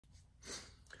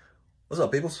What's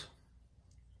up, peoples?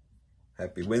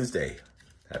 Happy Wednesday.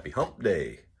 Happy hump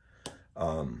day.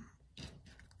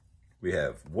 We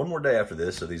have one more day after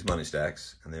this of these money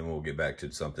stacks, and then we'll get back to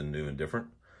something new and different.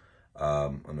 I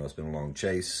know it's been a long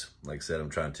chase. Like I said, I'm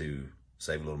trying to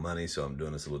save a little money, so I'm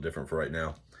doing this a little different for right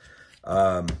now.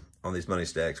 On these money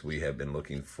stacks, we have been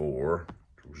looking for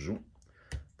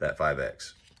that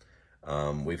 5X.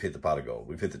 We've hit the pot of gold.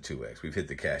 We've hit the 2X. We've hit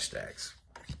the cash stacks.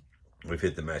 We've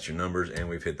hit the match your numbers, and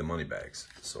we've hit the money bags.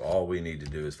 So all we need to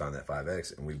do is find that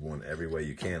 5X, and we've won every way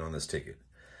you can on this ticket.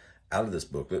 Out of this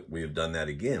booklet, we have done that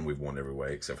again. We've won every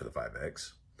way except for the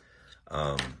 5X.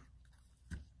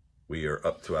 We are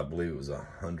up to, I believe it was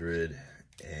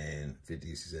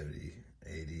 150, 70,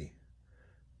 80,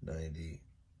 90,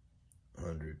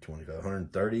 125,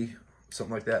 130,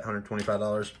 something like that,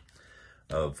 $125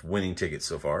 of winning tickets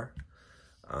so far.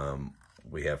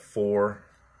 We have 4,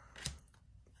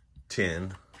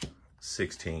 10,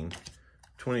 16,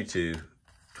 22,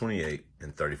 28,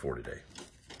 and 34 today.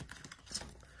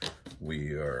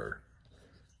 We are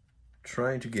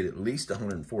trying to get at least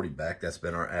 140 back. That's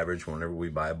been our average whenever we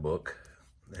buy a book.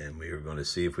 And we are going to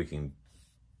see if we can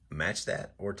match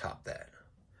that or top that.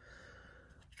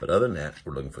 But other than that,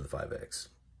 we're looking for the 5X.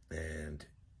 And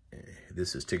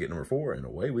this is ticket number 4, and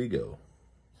away we go.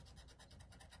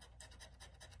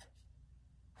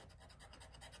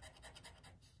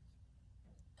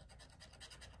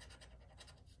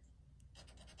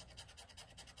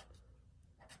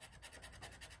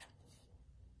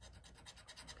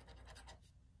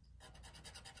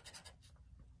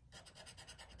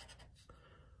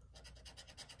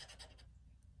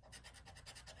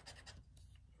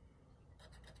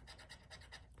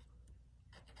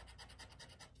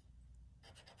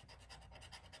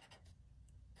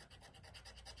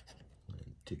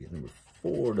 Ticket number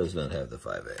 4 does not have the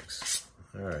 5X.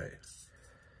 All right.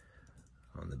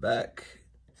 On the back,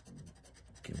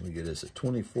 can we get us a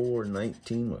 24,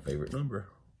 19, my favorite number,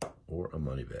 or a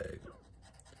money bag?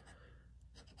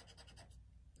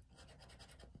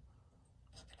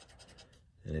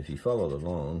 And if you followed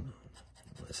along,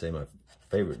 I say my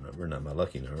favorite number, not my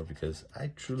lucky number, because I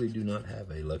truly do not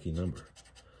have a lucky number.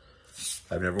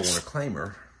 I've never won a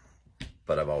claimer,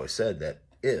 but I've always said that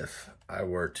if I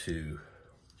were to,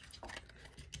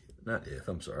 not if,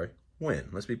 I'm sorry, when,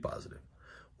 let's be positive.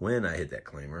 When I hit that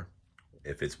claimer,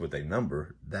 if it's with a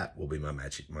number, that will be my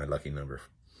lucky number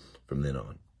from then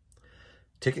on.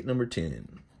 Ticket number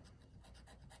 10.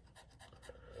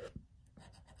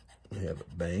 We have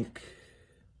a bank,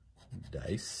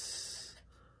 dice,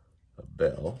 a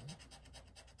bell,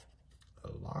 a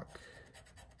lock,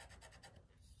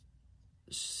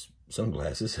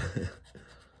 sunglasses,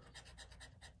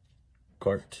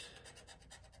 cart,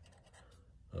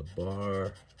 a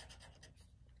bar,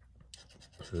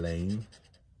 plane,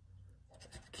 a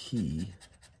key,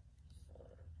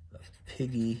 a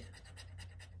piggy,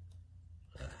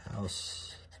 a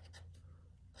house,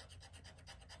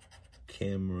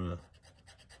 camera,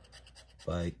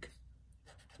 bike,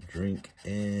 drink,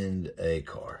 and a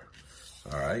car.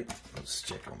 All right, let's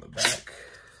check on the back.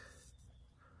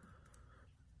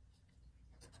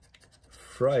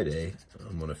 Friday,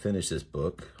 I'm going to finish this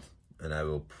book, and I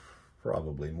will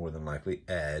probably, more than likely,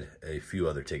 add a few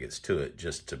other tickets to it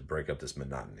just to break up this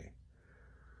monotony.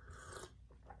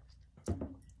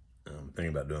 I'm thinking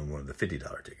about doing one of the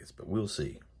 $50 tickets, but we'll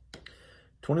see.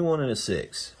 21 and a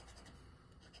 6.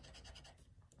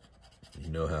 You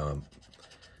know how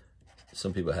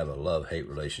some people have a love-hate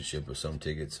relationship with some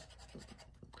tickets.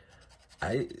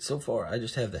 So far, I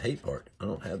just have the hate part. I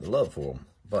don't have the love for them,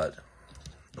 but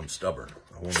I'm stubborn.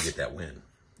 I want to get that win.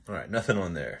 All right, nothing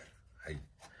on there.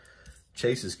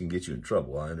 Chases can get you in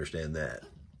trouble. I understand that.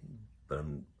 But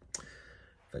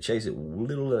if I chase it a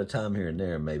little at a time here and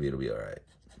there, maybe it'll be all right.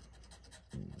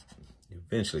 You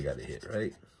eventually got to hit,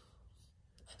 right?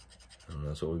 I don't know.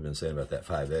 That's what we've been saying about that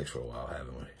 5X for a while,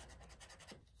 haven't we?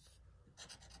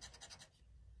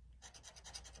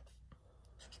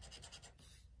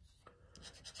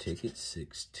 Ticket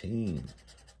 16.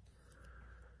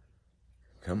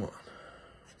 Come on.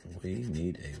 We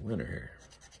need a winner here.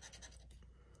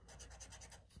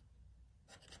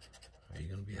 Are you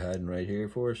going to be hiding right here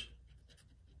for us?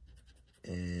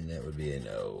 And that would be a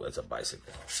no. That's a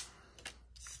bicycle.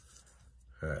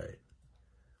 All right.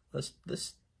 Let's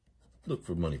look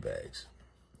for money bags.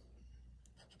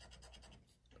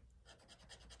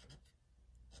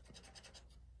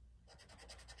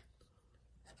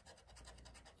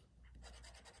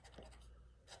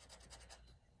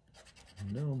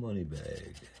 No money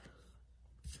bag.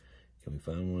 Can we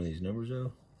find one of these numbers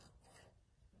though?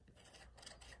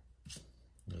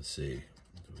 Let's see.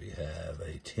 We have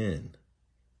a 10.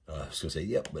 I was going to say,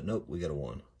 yep, but nope, we got a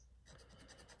 1.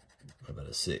 How about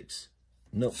a 6?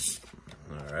 Nope.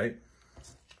 All right.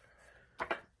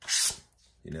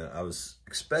 You know, I was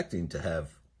expecting to have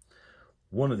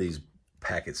one of these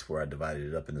packets where I divided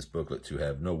it up in this booklet to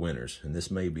have no winners, and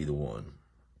this may be the one.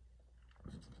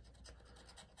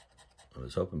 I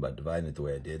was hoping by dividing it the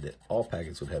way I did that all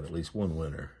packets would have at least one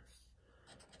winner,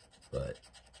 but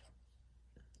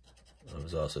I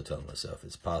was also telling myself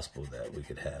it's possible that we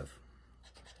could have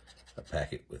a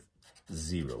packet with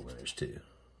 0 winners too.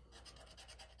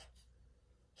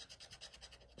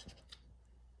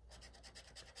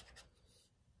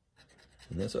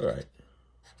 And that's all right.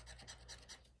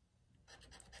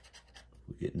 If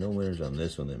we get no winners on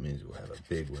this one, that means we'll have a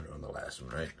big winner on the last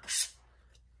one, right?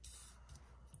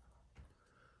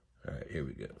 All right, here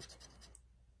we go.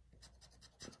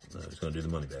 I was going to do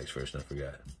the money bags first, and I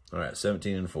forgot. All right,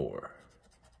 17 and 4.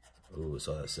 Oh, I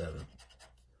saw that 7.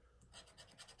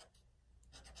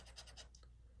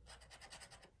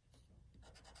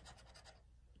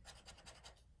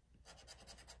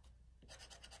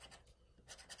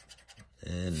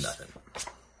 And nothing.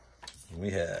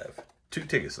 We have 2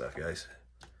 tickets left, guys.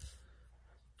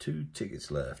 2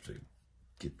 tickets left to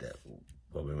get that.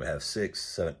 Well, we have 6,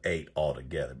 7, 8 all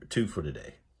together, but 2 for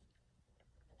today.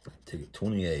 Ticket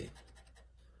 28.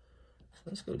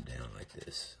 Let's go down like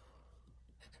this.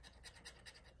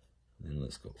 Then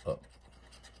let's go up.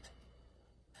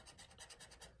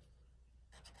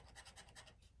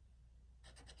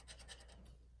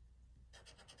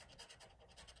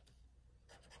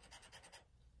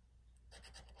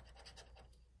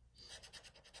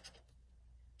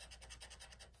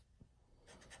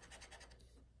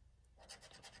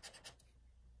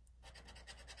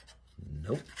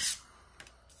 Nope.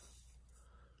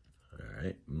 All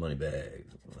right, money bag.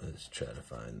 Let's try to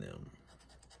find them.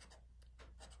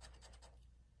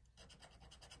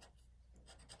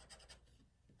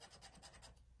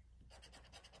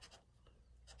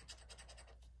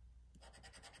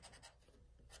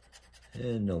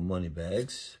 And no money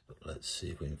bags, but let's see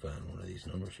if we can find one of these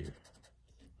numbers here.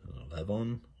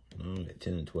 11, no, we got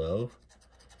 10 and 12.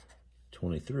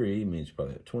 23 means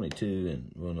probably 22,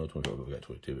 and well, no, 24, but we got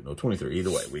 22, but no, 23. Either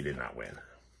way, we did not win.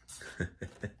 All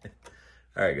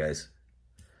right, guys.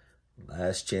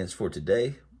 Last chance for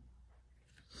today.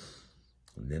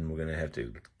 And then we're going to have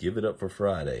to give it up for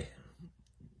Friday.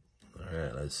 All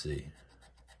right, let's see.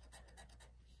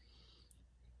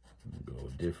 Go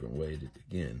a different way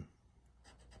again.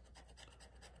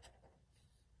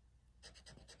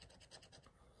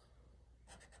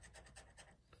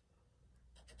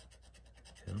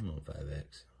 Come on,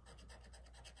 5X.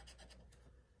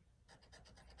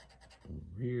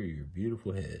 Rear your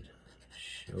beautiful head.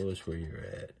 Show us where you're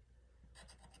at.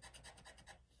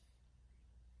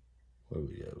 Where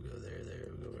we go? We go there,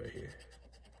 we go right here.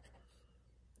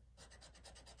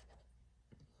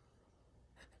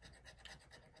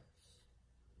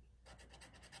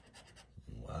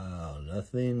 Wow,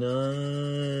 nothing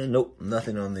nope,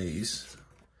 nothing on these,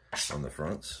 on the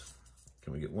fronts.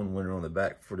 Can we get one winner on the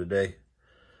back for today?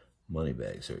 Money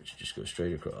bag search, just go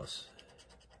straight across.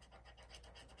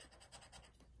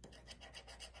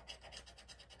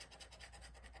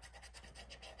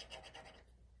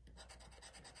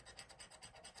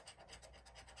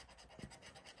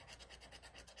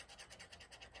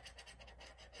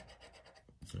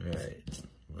 All right,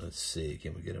 let's see,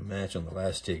 can we get a match on the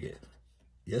last ticket?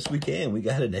 Yes, we can. We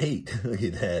got an 8. Look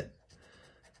at that.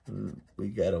 We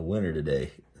got a winner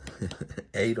today.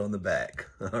 8 on the back.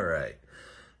 All right.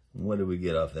 What did we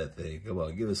get off that thing? Come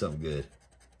on, give us something good.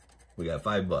 We got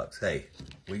 $5. Hey,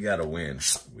 we got a win.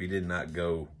 We did not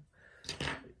go,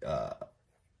 I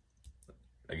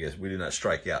guess we did not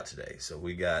strike out today. So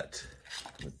we got,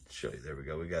 let's show you, there we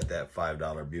go. We got that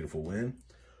 $5 beautiful win.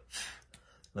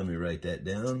 Let me write that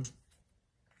down.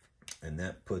 And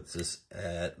that puts us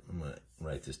at, I'm going to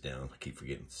write this down. I keep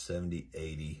forgetting. 70,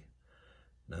 80,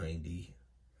 90,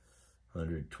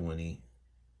 120,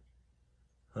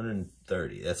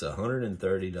 130. That's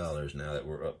 $130 now that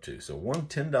we're up to. So one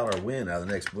 $10 win out of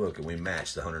the next book, and we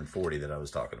matched the 140 that I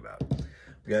was talking about.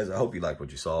 Guys, I hope you liked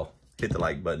what you saw. Hit the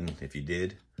like button if you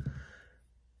did.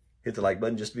 Hit the like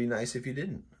button just to be nice if you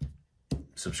didn't.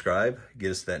 Subscribe. Get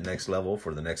us to that next level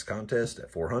for the next contest at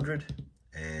 400.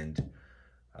 And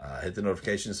hit the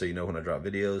notifications so you know when I drop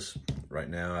videos. Right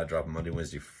now, I drop Monday,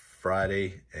 Wednesday,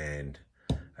 Friday, and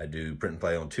I do print and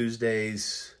play on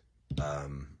Tuesdays. I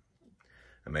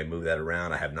may move that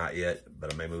around. I have not yet,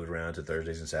 but I may move it around to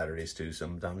Thursdays and Saturdays too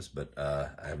sometimes. But I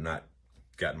have not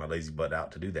gotten my lazy butt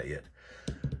out to do that yet.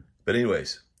 But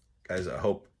anyways, guys, I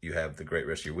hope you have the great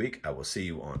rest of your week. I will see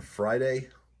you on Friday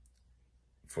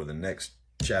for the next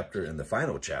chapter and the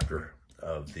final chapter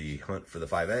of the hunt for the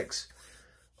 5X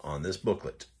on this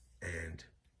booklet. And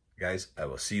guys, I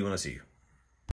will see you when I see you.